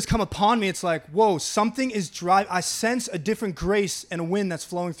Holy Spirit has come upon me, it's like, whoa, something is driving. I sense a different grace and a wind that's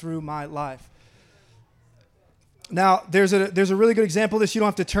flowing through my life. Now, there's a really good example of this. You don't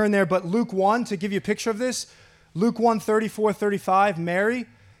have to turn there, but Luke 1, to give you a picture of this, Luke 1, 34, 35, Mary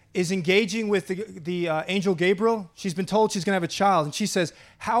is engaging with the angel Gabriel. She's been told she's going to have a child, and she says,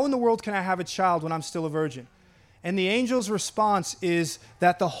 how in the world can I have a child when I'm still a virgin? And the angel's response is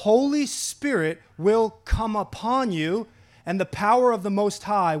that the Holy Spirit will come upon you, and the power of the Most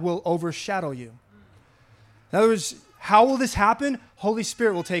High will overshadow you. In other words, how will this happen? Holy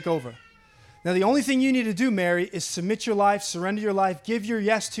Spirit will take over. Now, the only thing you need to do, Mary, is submit your life, surrender your life, give your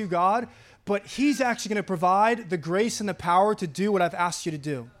yes to God, but he's actually going to provide the grace and the power to do what I've asked you to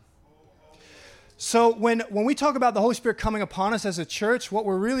do. So when we talk about the Holy Spirit coming upon us as a church, what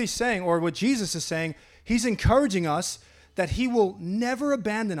we're really saying, or what Jesus is saying, he's encouraging us that he will never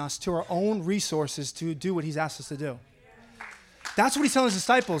abandon us to our own resources to do what he's asked us to do. That's what he's telling his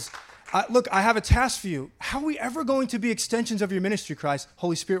disciples. Look, I have a task for you. How are we ever going to be extensions of your ministry, Christ?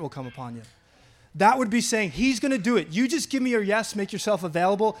 Holy Spirit will come upon you. That would be saying, he's going to do it. You just give me your yes, make yourself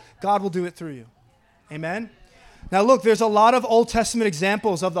available. God will do it through you. Amen? Now look, there's a lot of Old Testament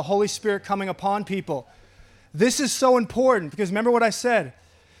examples of the Holy Spirit coming upon people. This is so important because remember what I said.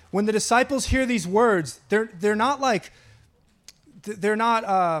 When the disciples hear these words, they're not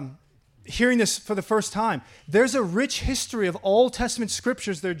hearing this for the first time. There's a rich history of Old Testament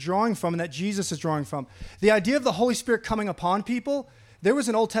scriptures they're drawing from and that Jesus is drawing from. The idea of the Holy Spirit coming upon people, there was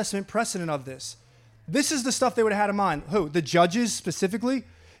an Old Testament precedent of this. This is the stuff they would have had in mind. Who? The judges specifically.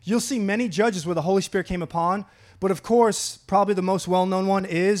 You'll see many judges where the Holy Spirit came upon, but of course, probably the most well-known one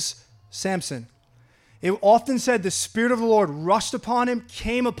is Samson. It often said the Spirit of the Lord rushed upon him,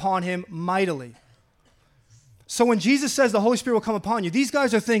 came upon him mightily. So when Jesus says the Holy Spirit will come upon you, these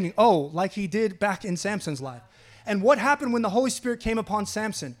guys are thinking, oh, like he did back in Samson's life. And what happened when the Holy Spirit came upon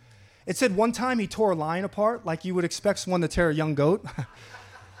Samson? It said one time he tore a lion apart, like you would expect one to tear a young goat.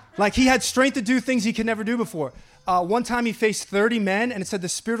 Like he had strength to do things he could never do before. One time he faced 30 men, and it said the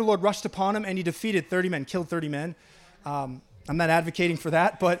Spirit of the Lord rushed upon him, and he defeated 30 men, killed 30 men. I'm not advocating for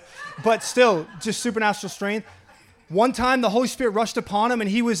that, but still, just supernatural strength. One time the Holy Spirit rushed upon him, and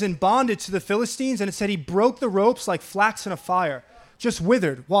he was in bondage to the Philistines, and it said he broke the ropes like flax in a fire, just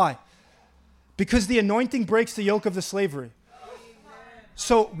withered. Why? Because the anointing breaks the yoke of the slavery.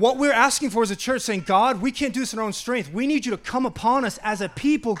 So what we're asking for as a church, saying, God, we can't do this in our own strength. We need you to come upon us as a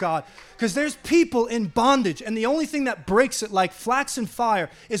people, God, because there's people in bondage, and the only thing that breaks it like flax and fire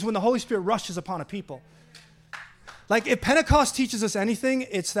is when the Holy Spirit rushes upon a people. Like if Pentecost teaches us anything,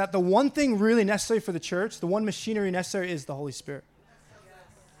 it's that the one thing really necessary for the church, the one machinery necessary is the Holy Spirit.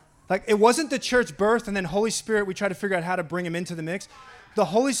 Like it wasn't the church birth and then Holy Spirit, we try to figure out how to bring him into the mix.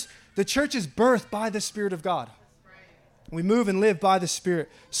 The church is birthed by the Spirit of God. We move and live by the Spirit.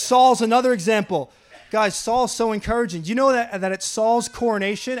 Saul's another example. Guys, Saul's so encouraging. Do you know that at Saul's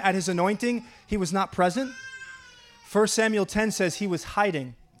coronation, at his anointing, he was not present? 1 Samuel 10 says he was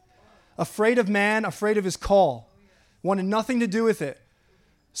hiding. Afraid of man, afraid of his call. Wanted nothing to do with it.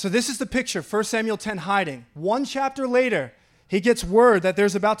 So this is the picture, 1 Samuel 10 hiding. One chapter later, he gets word that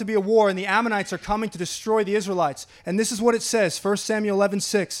there's about to be a war and the Ammonites are coming to destroy the Israelites. And this is what it says, 1 Samuel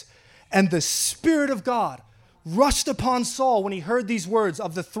 11:6. And the Spirit of God rushed upon Saul when he heard these words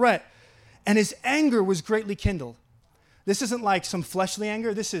of the threat, and his anger was greatly kindled. This isn't like some fleshly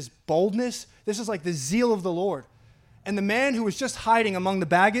anger. This is boldness. This is like the zeal of the Lord. And the man who was just hiding among the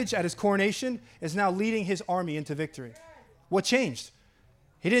baggage at his coronation is now leading his army into victory. What changed?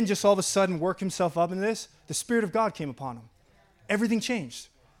 He didn't just all of a sudden work himself up into this. The Spirit of God came upon him. Everything changed.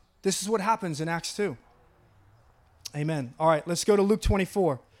 This is what happens in Acts 2. Amen. All right, let's go to Luke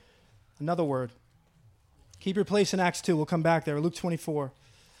 24. Another word. Keep your place in Acts 2. We'll come back there. Luke 24.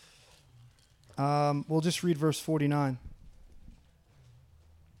 We'll just read verse 49.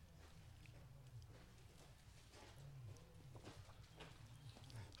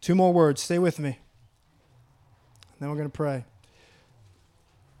 Two more words. Stay with me. And then we're going to pray.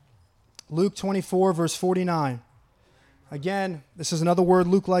 Luke 24, verse 49. Again, this is another word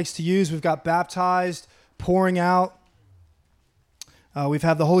Luke likes to use. We've got baptized, pouring out. We've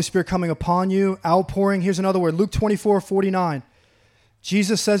had the Holy Spirit coming upon you, outpouring. Here's another word, Luke 24, 49.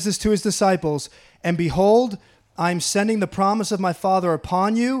 Jesus says this to his disciples, and behold, I am sending the promise of my Father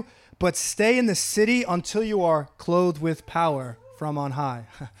upon you, but stay in the city until you are clothed with power from on high.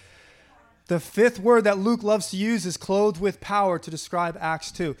 The fifth word that Luke loves to use is clothed with power to describe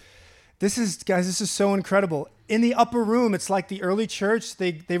Acts 2. This is so incredible. In the upper room, it's like the early church,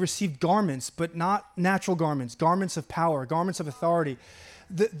 they received garments, but not natural garments, garments of power, garments of authority.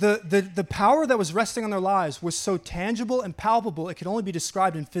 The power that was resting on their lives was so tangible and palpable, it could only be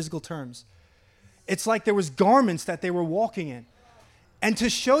described in physical terms. It's like there was garments that they were walking in. And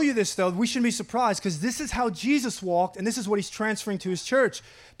to show you this, though, we shouldn't be surprised because this is how Jesus walked, and this is what he's transferring to his church.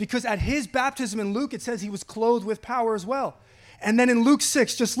 Because at his baptism in Luke, it says he was clothed with power as well. And then in Luke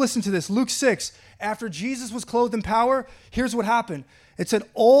 6, just listen to this. Luke 6, after Jesus was clothed in power, here's what happened. It said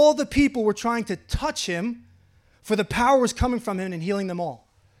all the people were trying to touch him, for the power was coming from him and healing them all.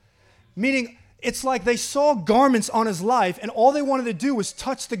 Meaning, it's like they saw garments on his life, and all they wanted to do was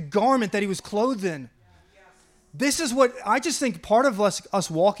touch the garment that he was clothed in. This is what I just think part of us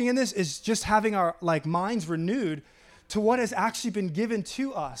walking in this is just having our minds renewed to what has actually been given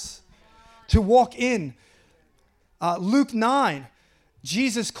to us to walk in. Luke 9,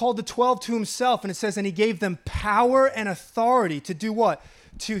 Jesus called the 12 to himself, and it says, and he gave them power and authority to do what?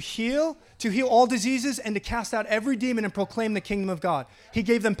 To heal all diseases and to cast out every demon and proclaim the kingdom of God. He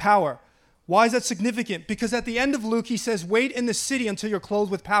gave them power. Why is that significant? Because at the end of Luke, he says, wait in the city until you're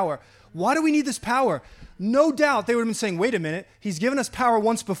clothed with power. Why do we need this power? No doubt they would have been saying, wait a minute, he's given us power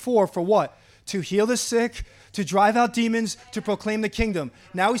once before for what? To heal the sick, to drive out demons, to proclaim the kingdom.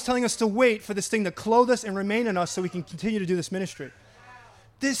 Now he's telling us to wait for this thing to clothe us and remain in us so we can continue to do this ministry.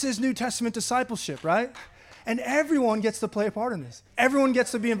 This is New Testament discipleship, right? And everyone gets to play a part in this. Everyone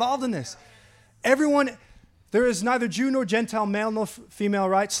gets to be involved in this. Everyone, there is neither Jew nor Gentile, male nor female,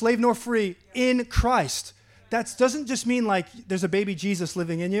 right? Slave nor free in Christ. That doesn't just mean like there's a baby Jesus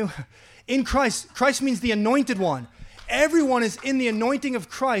living in you. In Christ, Christ means the anointed one. Everyone is in the anointing of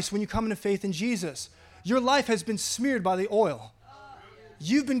Christ when you come into faith in Jesus. Your life has been smeared by the oil.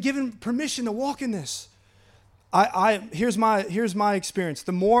 You've been given permission to walk in this. Here's my experience.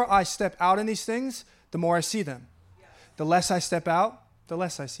 The more I step out in these things, the more I see them. The less I step out, the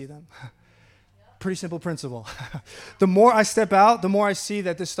less I see them. Pretty simple principle. The more I step out, the more I see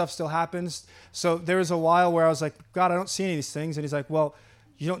that this stuff still happens. So there was a while where I was like, God, I don't see any of these things. And he's like, well,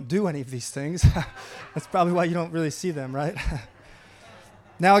 you don't do any of these things. That's probably why you don't really see them, right?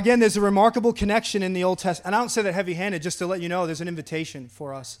 Now, again, there's a remarkable connection in the Old Testament. And I don't say that heavy-handed, just to let you know there's an invitation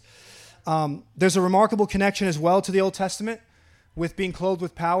for us. There's a remarkable connection as well to the Old Testament with being clothed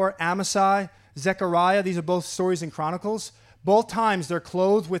with power. Amasai, Zechariah, these are both stories in Chronicles. Both times they're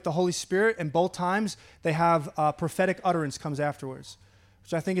clothed with the Holy Spirit, and both times they have prophetic utterance comes afterwards,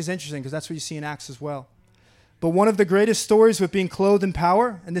 which I think is interesting because that's what you see in Acts as well. But one of the greatest stories with being clothed in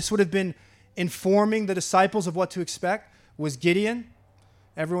power, and this would have been informing the disciples of what to expect, was Gideon.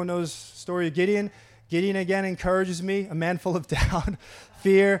 Everyone knows the story of Gideon. Gideon again encourages me, a man full of doubt,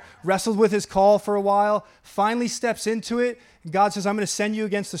 fear, wrestled with his call for a while, finally steps into it. God says, I'm going to send you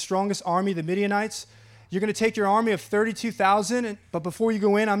against the strongest army, the Midianites. You're going to take your army of 32,000, but before you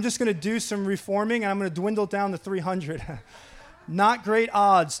go in, I'm just going to do some reforming, and I'm going to dwindle it down to 300. Not great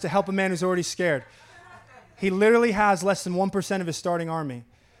odds to help a man who's already scared. He literally has less than 1% of his starting army.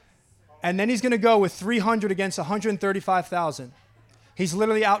 And then he's going to go with 300 against 135,000. He's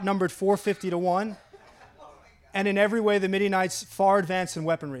literally outnumbered 450 to 1. And in every way, the Midianites far advanced in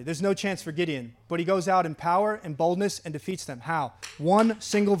weaponry. There's no chance for Gideon. But he goes out in power and boldness and defeats them. How? One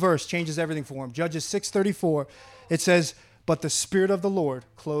single verse changes everything for him. Judges 6:34, it says, but the Spirit of the Lord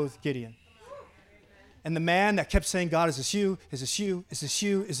clothed Gideon. And the man that kept saying, God, is this you? Is this you? Is this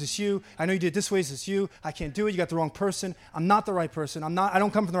you? Is this you? I know you did it this way. Is this you? I can't do it. You got the wrong person. I'm not the right person. I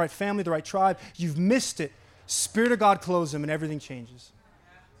don't come from the right family, the right tribe. You've missed it. Spirit of God clothes him and everything changes.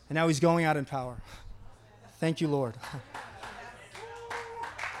 And now he's going out in power. Thank you, Lord.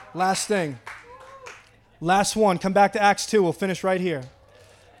 Last thing. Last one. Come back to Acts 2. We'll finish right here.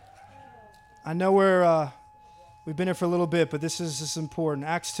 I know we've been here for a little bit, but this is important.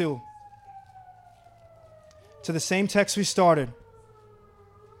 Acts 2. To the same text we started.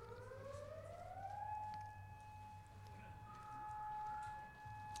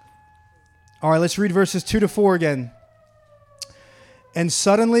 All right, let's read verses 2 to 4 again. And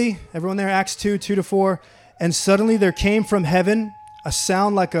suddenly, everyone there, Acts 2, 2 to 4. And suddenly there came from heaven a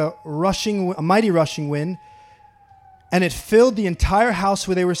sound like a mighty rushing wind, and it filled the entire house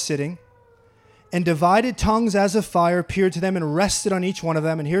where they were sitting. And divided tongues as of fire appeared to them and rested on each one of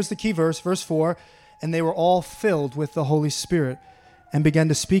them. And here's the key verse, verse 4. And they were all filled with the Holy Spirit and began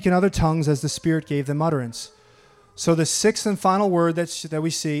to speak in other tongues as the Spirit gave them utterance. So the sixth and final word that we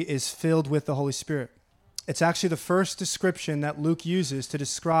see is filled with the Holy Spirit. It's actually the first description that Luke uses to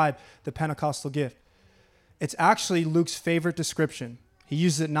describe the Pentecostal gift. It's actually Luke's favorite description. He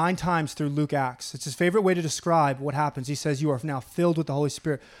uses it 9 times through Luke Acts. It's his favorite way to describe what happens. He says, you are now filled with the Holy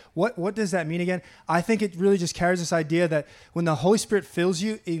Spirit. What does that mean again? I think it really just carries this idea that when the Holy Spirit fills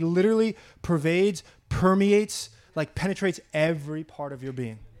you, it literally pervades, permeates, like penetrates every part of your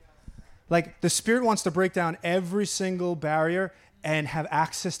being. Like the Spirit wants to break down every single barrier and have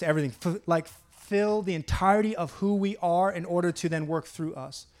access to everything. Fill the entirety of who we are in order to then work through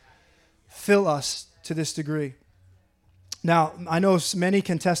us. Fill us to this degree. Now, I know many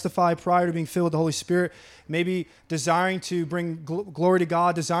can testify prior to being filled with the Holy Spirit, maybe desiring to bring glory to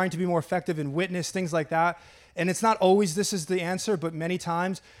God, desiring to be more effective in witness, things like that. And it's not always this is the answer, but many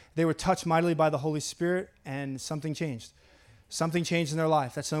times they were touched mightily by the Holy Spirit and something changed. Something changed in their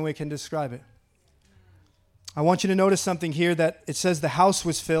life. That's the only way I can describe it. I want you to notice something here that it says the house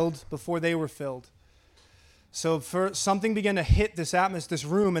was filled before they were filled. So for something began to hit this atmosphere, this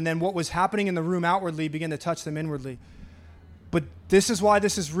room, and then what was happening in the room outwardly began to touch them inwardly. But this is why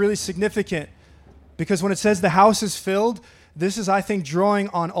this is really significant, because when it says the house is filled, this is, I think, drawing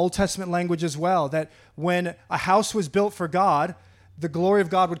on Old Testament language as well, that when a house was built for God, the glory of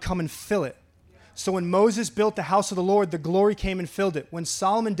God would come and fill it. So when Moses built the house of the Lord, the glory came and filled it. When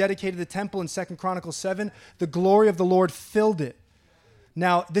Solomon dedicated the temple in 2 Chronicles 7, the glory of the Lord filled it.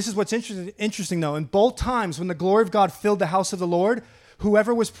 Now, this is what's interesting, though. In both times, when the glory of God filled the house of the Lord,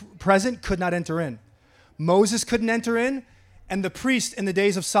 whoever was present could not enter in. Moses couldn't enter in, and the priest in the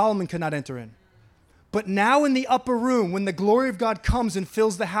days of Solomon could not enter in. But now in the upper room, when the glory of God comes and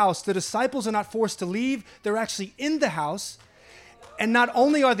fills the house, the disciples are not forced to leave. They're actually in the house. And not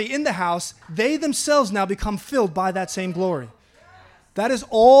only are they in the house, they themselves now become filled by that same glory. That is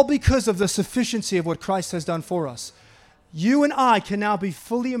all because of the sufficiency of what Christ has done for us. You and I can now be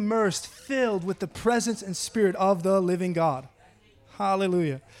fully immersed, filled with the presence and spirit of the living God.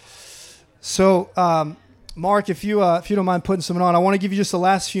 Hallelujah. So, Mark, if you don't mind putting something on, I want to give you just the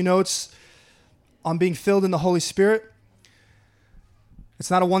last few notes on being filled in the Holy Spirit. It's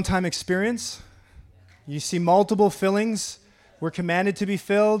not a one-time experience. You see multiple fillings. We're commanded to be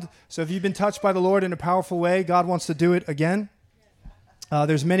filled. So if you've been touched by the Lord in a powerful way, God wants to do it again.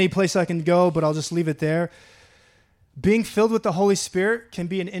 There's many places I can go, but I'll just leave it there. Being filled with the Holy Spirit can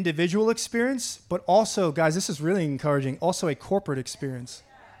be an individual experience, but also, guys, this is really encouraging, also a corporate experience.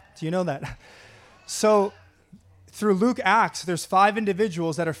 Do you know that? So through Luke Acts, there's 5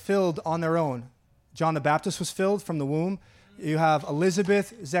 individuals that are filled on their own. John the Baptist was filled from the womb. You have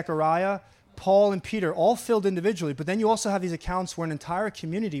Elizabeth, Zechariah, Paul, and Peter, all filled individually. But then you also have these accounts where an entire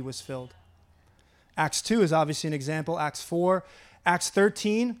community was filled. Acts 2 is obviously an example. Acts 4. Acts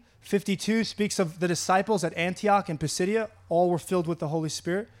 13:52 speaks of the disciples at Antioch and Pisidia. All were filled with the Holy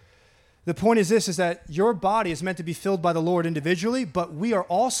Spirit. The point is this, is that your body is meant to be filled by the Lord individually, but we are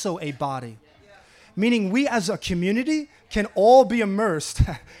also a body. Meaning we as a community can all be immersed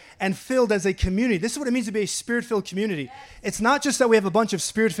and filled as a community. This is what it means to be a spirit-filled community. It's not just that we have a bunch of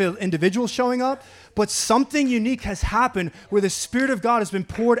spirit-filled individuals showing up, but something unique has happened where the Spirit of God has been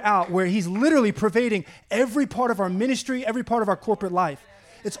poured out, where He's literally pervading every part of our ministry, every part of our corporate life.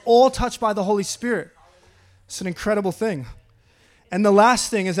 It's all touched by the Holy Spirit. It's an incredible thing. And the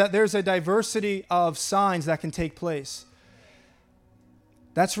last thing is that there's a diversity of signs that can take place.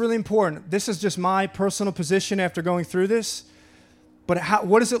 That's really important. This is just my personal position after going through this. But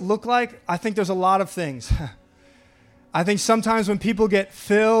what does it look like? I think there's a lot of things. I think sometimes when people get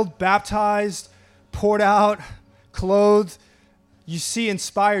filled, baptized, poured out, clothed, you see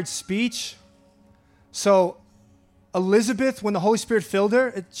inspired speech. So Elizabeth, when the Holy Spirit filled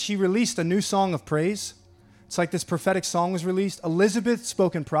her, she released a new song of praise. It's like this prophetic song was released. Elizabeth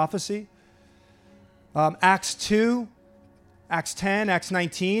spoke in prophecy. Acts 2, Acts 10, Acts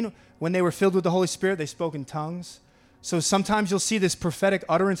 19, when they were filled with the Holy Spirit, they spoke in tongues. So sometimes you'll see this prophetic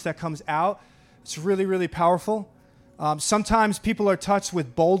utterance that comes out. It's really, really powerful. Sometimes people are touched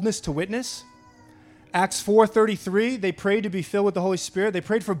with boldness to witness. Acts 4:33, they prayed to be filled with the Holy Spirit. They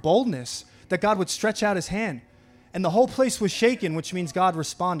prayed for boldness, that God would stretch out His hand. And the whole place was shaken, which means God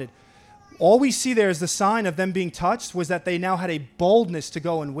responded. All we see there is the sign of them being touched was that they now had a boldness to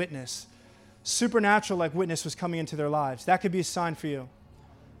go and witness. Supernatural like witness was coming into their lives. That could be a sign for you.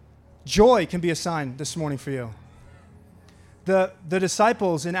 Joy can be a sign this morning for you. The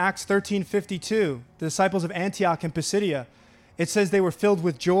disciples in Acts 13:52, the disciples of Antioch and Pisidia, it says they were filled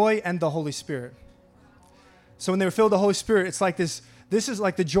with joy and the Holy Spirit. So when they were filled with the Holy Spirit, it's like this is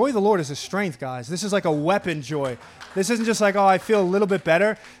like the joy of the Lord is a strength, guys. This is like a weapon joy. This isn't just like, oh, I feel a little bit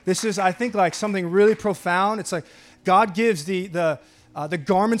better. This is, I think, like something really profound. It's like God gives the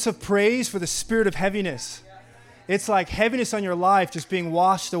garments of praise for the spirit of heaviness. It's like heaviness on your life just being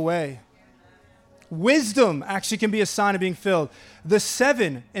washed away. Wisdom actually can be a sign of being filled. The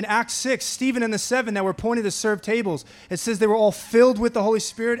 7 in Acts 6, Stephen and the 7 that were appointed to serve tables, it says they were all filled with the Holy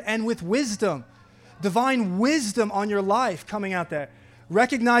Spirit and with wisdom. Divine wisdom on your life coming out there.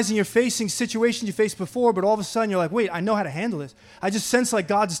 Recognizing you're facing situations you faced before, but all of a sudden you're like, wait, I know how to handle this. I just sense like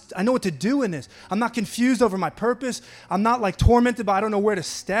I know what to do in this. I'm not confused over my purpose. I'm not like tormented by I don't know where to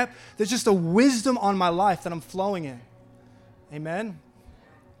step. There's just a wisdom on my life that I'm flowing in. Amen?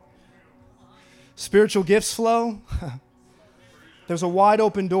 Spiritual gifts flow. There's a wide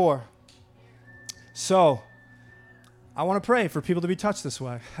open door. So, I want to pray for people to be touched this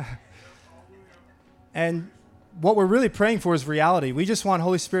way. And what we're really praying for is reality. We just want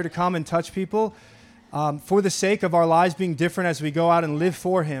Holy Spirit to come and touch people for the sake of our lives being different as we go out and live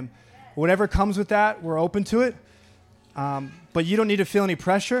for Him. Whatever comes with that, we're open to it. But you don't need to feel any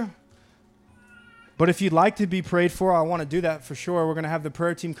pressure. But if you'd like to be prayed for, I want to do that for sure. We're going to have the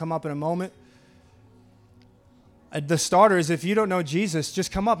prayer team come up in a moment. The starter is if you don't know Jesus,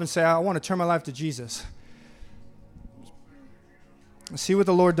 just come up and say, I want to turn my life to Jesus. See what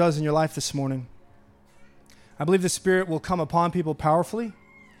the Lord does in your life this morning. I believe the Spirit will come upon people powerfully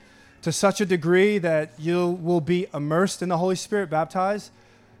to such a degree that you will be immersed in the Holy Spirit, baptized,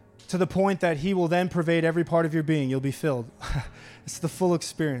 to the point that He will then pervade every part of your being. You'll be filled. It's the full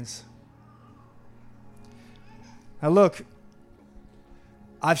experience. Now look,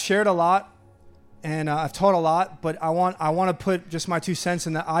 I've shared a lot and I've taught a lot, but I want to put just my 2 cents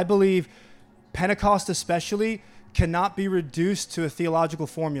in that. I believe Pentecost especially cannot be reduced to a theological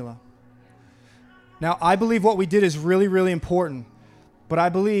formula. Now, I believe what we did is really, really important, but I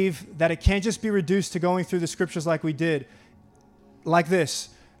believe that it can't just be reduced to going through the scriptures like we did. Like this,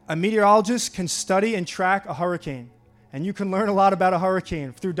 a meteorologist can study and track a hurricane, and you can learn a lot about a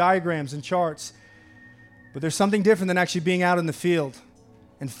hurricane through diagrams and charts, but there's something different than actually being out in the field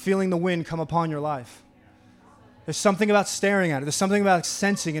and feeling the wind come upon your life. There's something about staring at it. There's something about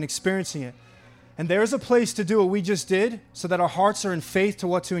sensing and experiencing it. And there's a place to do what we just did so that our hearts are in faith to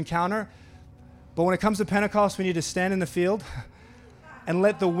what to encounter. But when it comes to Pentecost, we need to stand in the field and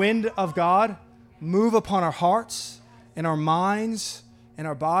let the wind of God move upon our hearts and our minds and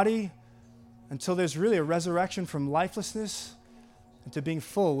our body until there's really a resurrection from lifelessness into being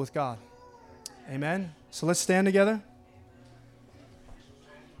full with God. Amen? So let's stand together.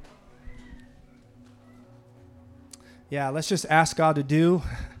 Yeah, let's just ask God to do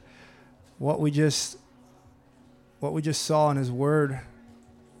what we just saw in His Word.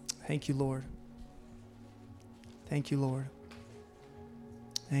 Thank you, Lord. Thank you, Lord.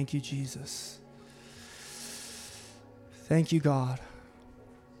 Thank you, Jesus. Thank you, God.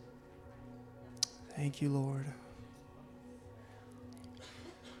 Thank you, Lord.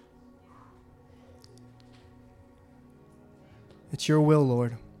 It's your will,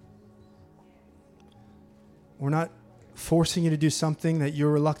 Lord. We're not forcing you to do something that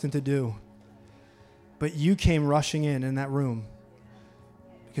you're reluctant to do, but you came rushing in that room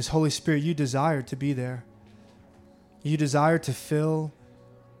because, Holy Spirit, you desired to be there. You desire to fill,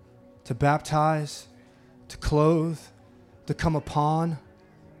 to baptize, to clothe, to come upon,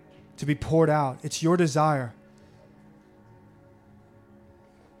 to be poured out. It's your desire.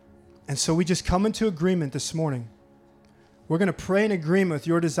 And so we just come into agreement this morning. We're going to pray in agreement with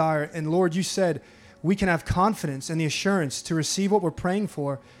your desire. And Lord, you said we can have confidence and the assurance to receive what we're praying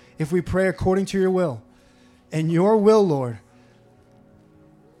for if we pray according to your will. And your will, Lord,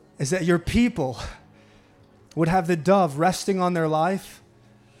 is that your people would have the dove resting on their life,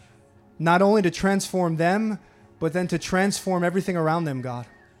 not only to transform them, but then to transform everything around them, God.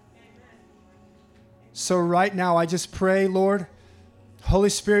 So right now, I just pray, Lord, Holy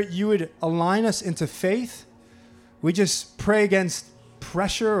Spirit, you would align us into faith. We just pray against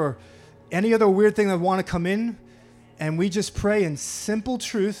pressure or any other weird thing that want to come in, and we just pray in simple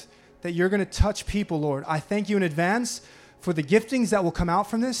truth that you're going to touch people, Lord. I thank you in advance for the giftings that will come out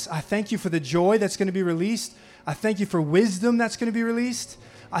from this. I thank you for the joy that's going to be released. I thank you for wisdom that's going to be released.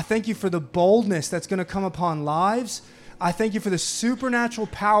 I thank you for the boldness that's going to come upon lives. I thank you for the supernatural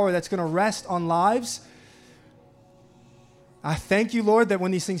power that's going to rest on lives. I thank you, Lord, that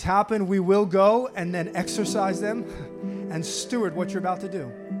when these things happen, we will go and then exercise them and steward what you're about to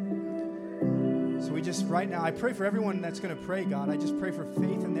do. So we just, right now, I pray for everyone that's going to pray, God. I just pray for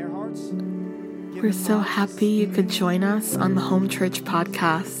faith in their hearts. We're so happy you could join us on the Home Church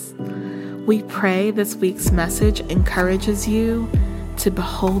podcast. We pray this week's message encourages you to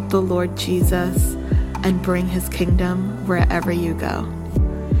behold the Lord Jesus and bring His kingdom wherever you go.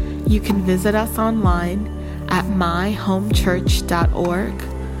 You can visit us online at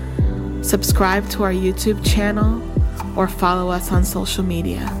myhomechurch.org, subscribe to our YouTube channel, or follow us on social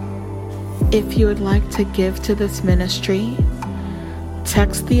media. If you would like to give to this ministry,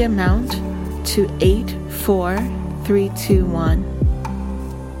 text the amount to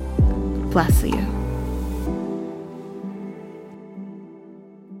 84321. Bless you.